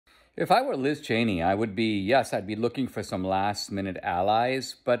If I were Liz Cheney, I'd be looking for some last minute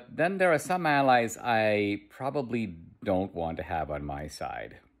allies, but then there are some allies I probably don't want to have on my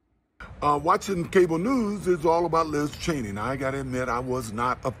side. Watching cable news is all about Liz Cheney. Now, I got to admit, I was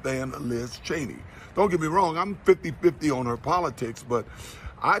not a fan of Liz Cheney. Don't get me wrong, I'm 50-50 on her politics, but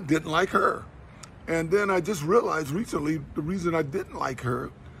I didn't like her. And then I just realized recently the reason I didn't like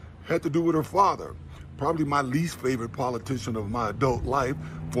her had to do with her father. Probably my least favorite politician of my adult life,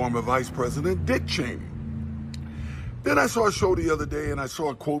 former Vice President Dick Cheney. Then I saw a show the other day and I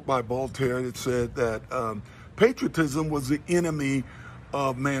saw a quote by Voltaire that said that patriotism was the enemy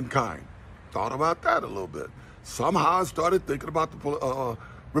of mankind. Thought about that a little bit. Somehow I started thinking about the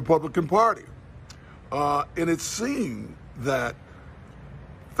Republican Party. And it seemed that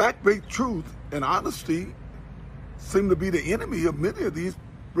fact-based truth and honesty seem to be the enemy of many of these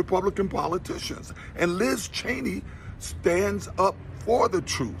Republican politicians. And Liz Cheney stands up for the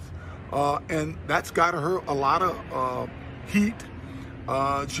truth. And that's got her a lot of heat.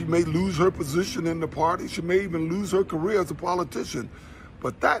 She may lose her position in the party. She may even lose her career as a politician.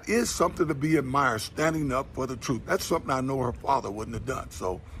 But that is something to be admired, standing up for the truth. That's something I know her father wouldn't have done.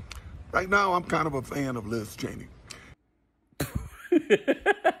 So right now, I'm kind of a fan of Liz Cheney.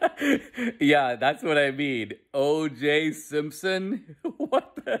 Yeah, that's what I mean. O.J. Simpson?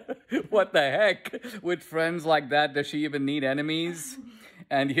 What the heck? With friends like that, does she even need enemies?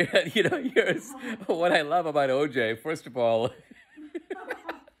 And here's what I love about O.J. First of all,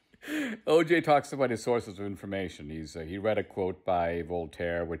 O.J. talks about his sources of information. He read a quote by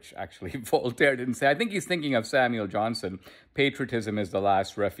Voltaire, which actually Voltaire didn't say. I think he's thinking of Samuel Johnson. Patriotism is the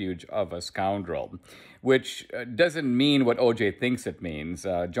last refuge of a scoundrel, which doesn't mean what O.J. thinks it means.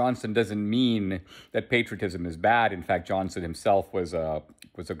 Johnson doesn't mean that patriotism is bad. In fact, Johnson himself was a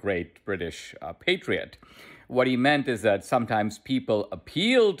great British patriot. What he meant is that sometimes people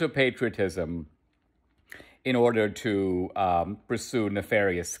appeal to patriotism in order to pursue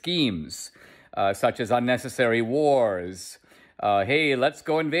nefarious schemes, such as unnecessary wars. Hey, let's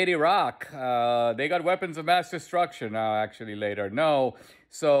go invade Iraq. They got weapons of mass destruction. Actually, later, no.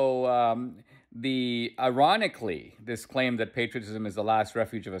 So, ironically, this claim that patriotism is the last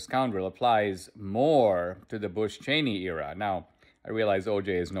refuge of a scoundrel applies more to the Bush-Cheney era. Now, I realize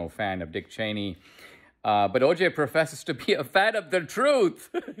O.J. is no fan of Dick Cheney, but O.J. professes to be a fan of the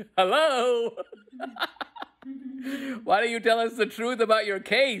truth. Hello? Why don't you tell us the truth about your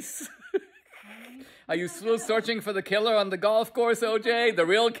case? Are you still searching for the killer on the golf course, OJ? The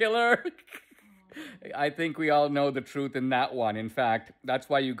real killer? I think we all know the truth in that one. In fact, that's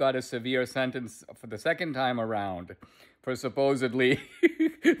why you got a severe sentence for the second time around for supposedly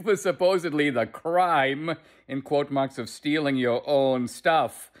the crime, in quote marks, of stealing your own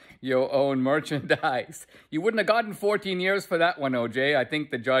stuff, your own merchandise. You wouldn't have gotten 14 years for that one, OJ. I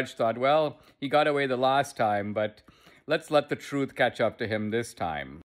think the judge thought, well, he got away the last time, but let's let the truth catch up to him this time.